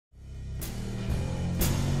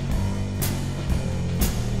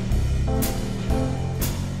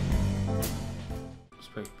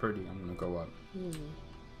place pretty. I'm gonna go up. Hmm.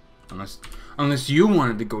 Unless you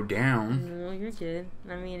wanted to go down. No, you're good.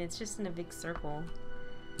 I mean, it's just in a big circle.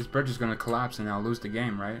 This bridge is gonna collapse and I'll lose the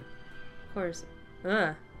game, right? Of course.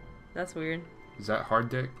 Ugh. That's weird. Is that hard,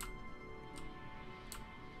 Dick?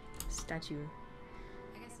 Statue.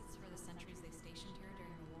 I guess it's for the sentries they stationed here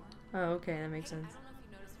during the war. Oh, okay, that makes sense. I don't know if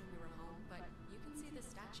you noticed when we were home, but you can see the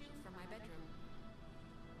statue from my bedroom.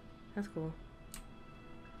 That's cool.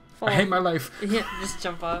 I hate my life. Yeah, just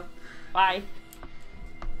jump off. Bye.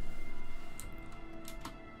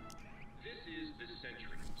 This is the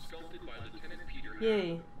Sentry, sculpted by Lieutenant Peter.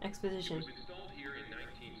 Yay, It exposition. was installed here in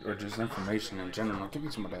 1970. Or just information in general. Give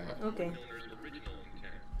me some of that. Okay. Owner's original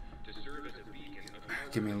intent to serve as a beacon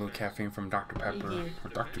of Give me a little caffeine from Dr. Pepper or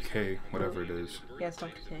Dr. K, whatever it is. Yes,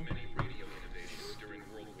 Dr. K. many radio innovations during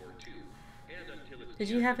World War II, and until its Did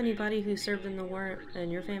you have anybody who served in the war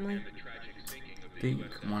in your family? the tragic sinking of I think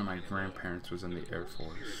one of my grandparents was in the Air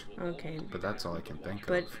Force, Okay. but that's all I can think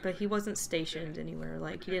But of. he wasn't stationed anywhere.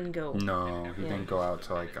 Like, he didn't go. No, he Yeah. didn't go out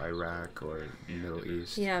to like Iraq or Middle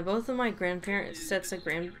East. Yeah, both of my grandparents, sets of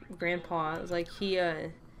grandpa, like he,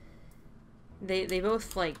 they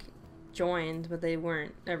both like joined, but they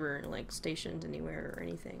weren't ever like stationed anywhere or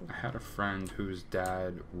anything. I had a friend whose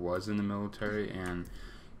dad was in the military, and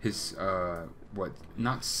his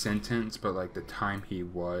not sentence, but like the time he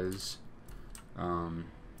was,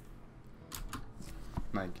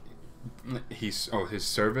 like his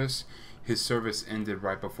service ended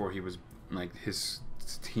right before he was, like, his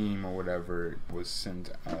team or whatever was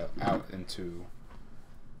sent out into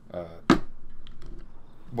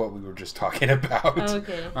what we were just talking about. Oh,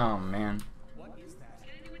 okay. Oh man. What is that?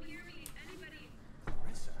 Can anyone hear me? Anybody?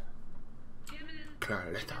 Clarissa. Damn it, is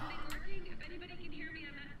Clarita. this thing working? If anybody can hear me,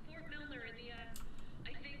 I'm at Fort Milner in the,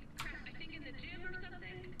 I think in the gym or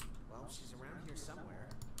something. Well, she's around here somewhere.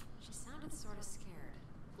 She sounded sort of scared.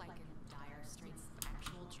 Like in dire straits of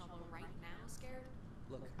actual trouble right now scared.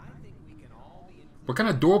 Look, I think we can all be included. What kind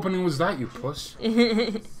of door opening was that, you puss?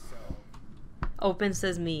 So, Open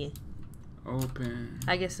says me. Open.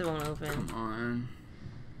 I guess it won't open. Come on.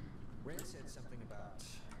 Ren said something about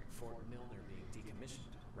Fort Milner being decommissioned,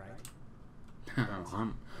 right?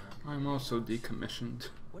 I'm also decommissioned.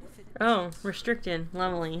 What if it Oh, restricted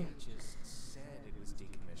leveling. just said it was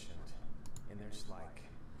decommissioned, and there's like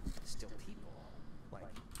still people, like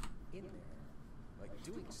in there, like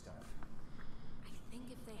doing stuff? I think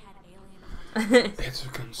if they had alien It's a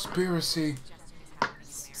conspiracy.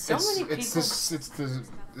 So many people. It's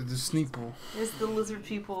the Sneeple. It's the lizard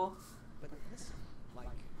people. But listen, like,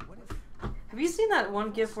 what if Have you seen that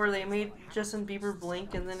one GIF where they made Justin Bieber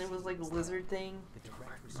blink and then it was like a lizard thing? the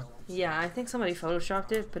direct result? Yeah, I think somebody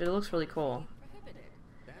photoshopped it, but it looks really cool. prohibited.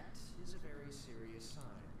 That is a very serious sign.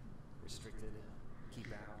 Restricted, keep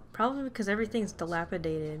out. Probably because everything's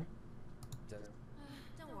dilapidated.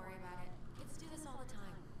 Don't worry about it. Kids do this all the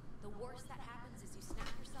time. The worst that happens is you snap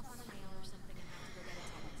yourself on a nail or something and have to go get a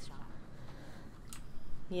tetanus shot.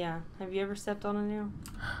 Yeah. Have you ever stepped on a nail?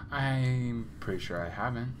 I'm pretty sure I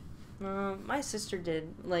haven't. My sister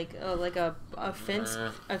did. Like a fence,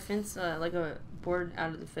 like a board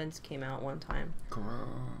out of the fence came out one time, Gross.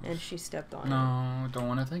 and she stepped on it. No, don't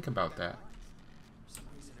want to think about that. For some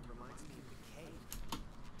reason, it reminds me of the cave.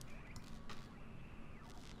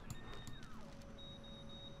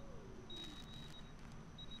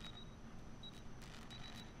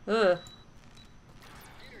 Ugh.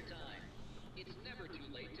 dinner time. It's never too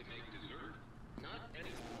late to make dessert. Not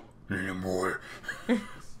anymore. Anymore.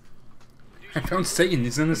 Don't say it.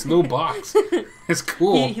 It's in this little box. It's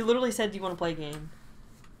cool. He literally said, "Do you want to play a game?"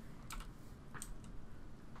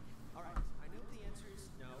 Alright, I know the answer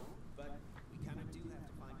is no, but we kind of do have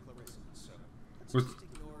to find Clarissa, so let's Was- just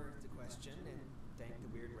ignore the question and thank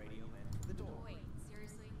the weird radio man for the door. Wait,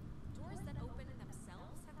 seriously? Doors that open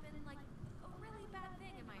themselves have been like a really bad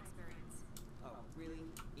thing in my experience. Oh, really?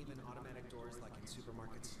 Even automatic doors like in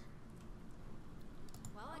supermarkets?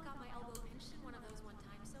 Well, I got my elbow pinched in one of those one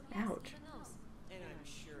time, so yes, Ouch. even those. And I'm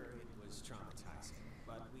sure it was traumatizing,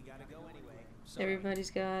 but we gotta go anyway. So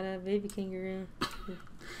Everybody's got a baby kangaroo.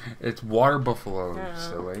 It's water buffalo, Uh-oh.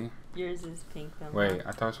 silly. Yours is pink though. Wait,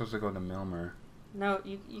 I thought I was supposed to go to Milmer. No,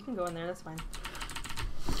 you can go in there. That's fine.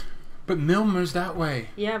 But Milmer's that way.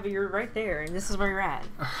 Yeah, but you're right there, and this is where you're at.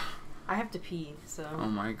 I have to pee, so. Oh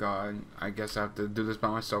my god. I guess I have to do this by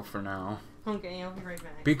myself for now. Okay, I'll be right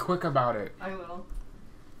back. Be quick about it. I will.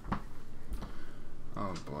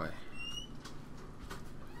 Oh boy.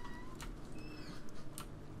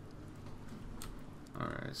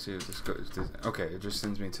 Alright, see if this goes. Okay, it just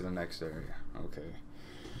sends me to the next area. Okay.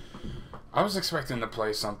 I was expecting to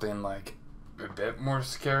play something like a bit more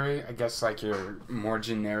scary. I guess like your more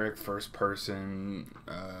generic first person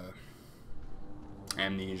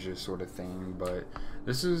amnesia sort of thing, but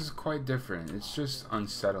this is quite different. It's just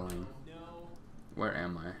unsettling. Where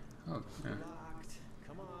am I? Oh, yeah. Locked.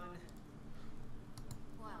 Come on.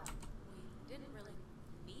 Well, we didn't really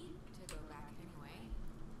need to go back anyway,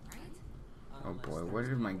 right? Oh boy, what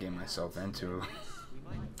did I get myself into?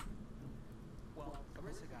 We might. Well,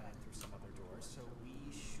 Marissa got in through some other doors, so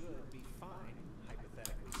we should be fine,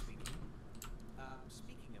 hypothetically speaking.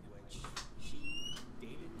 Speaking of which, she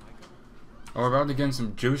dated Michael? Oh, we're about to get in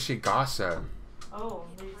some juicy gossip. Oh,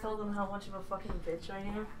 did you tell them how much of a fucking bitch I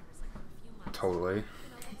am? Totally.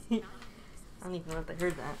 I don't even know if they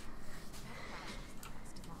heard that.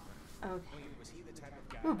 Okay. Wait, was he the type of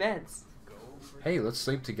guy Ooh, beds. go for Hey, let's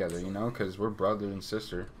sleep together, you know, because we're brother and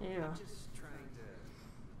sister. Yeah. just trying to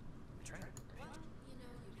attract? Well,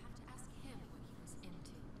 you'd have to ask him what he was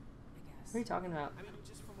into, I guess. What are you talking about? I mean,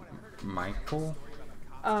 just from what I heard, Michael? story about the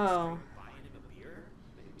cops Oh. buying him a beer.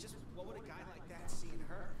 Just what would a guy like that see in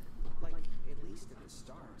her? Like, at least at the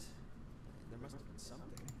start, there must have been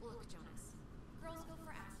something. Look, Jonas. Girls go for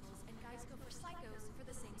assholes and guys go for psychos for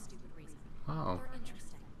the same stupid reason. Wow. They're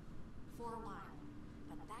interesting. For a while.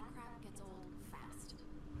 But that crap gets old fast.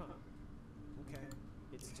 Huh. Okay.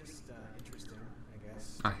 It's just interesting, I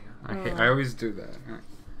guess. I always do that.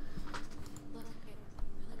 Look, it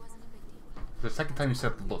really wasn't a big deal. The second time you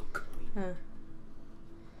said look. Huh.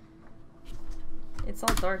 It's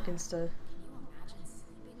all dark and stuff. Can you imagine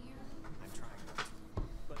sleeping here? I'm trying not to.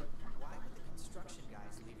 But why would the construction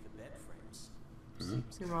guys leave the bed frames?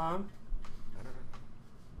 Seems Your mom? I don't know.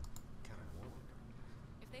 Kind of morbid.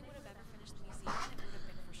 If they would have ever finished the museum, it would have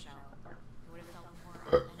been for show. It would have felt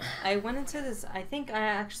more authentic. I went into this, I think I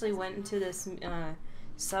actually went into this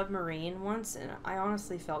submarine once, and I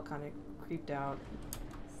honestly felt kind of creeped out.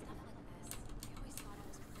 Stuff like this. I always thought it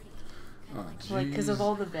was pretty. Kind of Oh, like Like, because of jeez.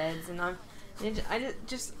 all the beds, and I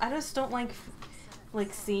just don't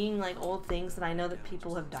like seeing, like, old things that I know that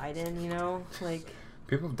people have died in, you know? Like,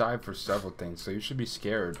 People have died for several things, so you should be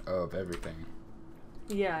scared of everything.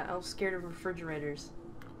 yeah, I was scared of refrigerators.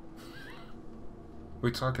 What are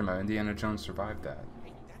you talking about? Indiana Jones survived that.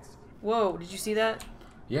 Whoa, did you see that?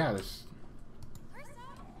 Yeah, this.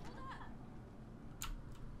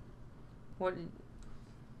 What? Jonas,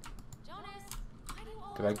 why do you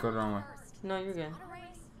always Did I go the wrong way? first? No, you're good. Not a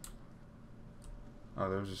race. Oh,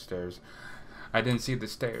 there was the stairs. I didn't see the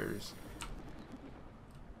stairs.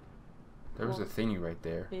 There was a Well- thingy right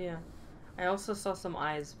there. Yeah. I also saw some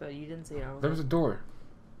eyes, but you didn't see it. I don't There was a know. door.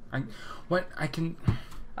 What? I can.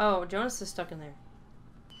 Oh, Jonas is stuck in there.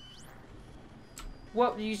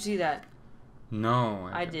 What? Did you see that? No.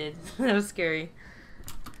 I did. That was scary.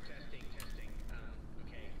 Testing.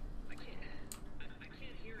 Okay. I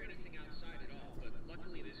can't hear anything outside at all, but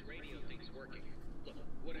luckily this radio thing's working. Look,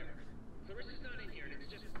 whatever. Clarissa's not in here, and it's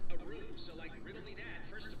just a room, so like, riddle me that,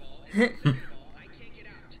 first of all, and second of all, I can't get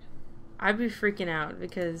out. I'd be freaking out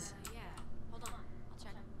because Yeah. Hold on. I'll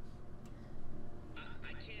check.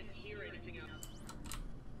 I can't hear anything else.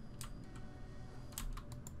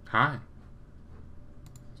 Hi.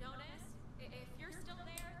 Jonas, if you're still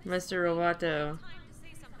there, Mr. Roboto. time to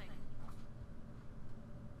say something.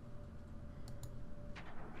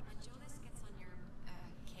 When Jonas gets on your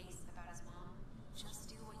case about his mom, just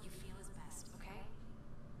do what you feel is best, okay?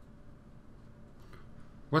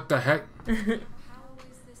 What the heck? How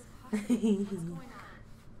is this possible? What's going on?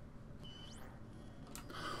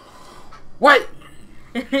 What?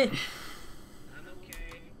 I'm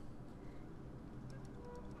okay.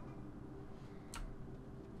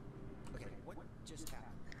 Okay, what just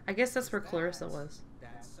happened? I guess that's where Clarissa was.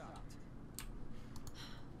 That sucked.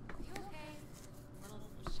 You okay? A little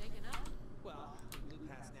shaken up? Well, we blew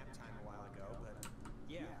past nap time a while ago, but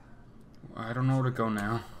yeah. I don't know where to go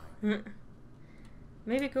now.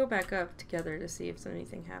 Maybe go back up together to see if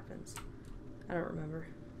anything happens. I don't remember.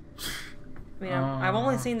 I mean, I've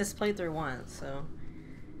only seen this playthrough once, so.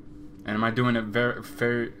 And am I doing it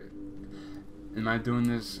very? Am I doing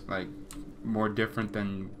this like more different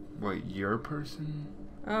than what your person?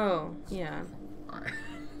 Oh, yeah.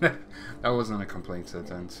 That wasn't a complete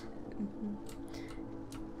sentence.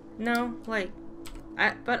 No, like,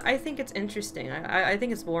 but I think it's interesting. I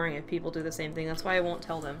think it's boring if people do the same thing. That's why I won't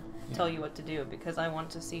tell you what to do, because I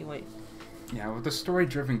want to see what. Yeah, with a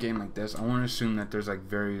story-driven game like this, I want to assume that there's like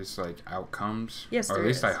various like outcomes. Yes, or at there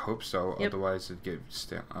least I is. hope so. Yep. Otherwise, it'd get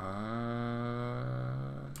stale.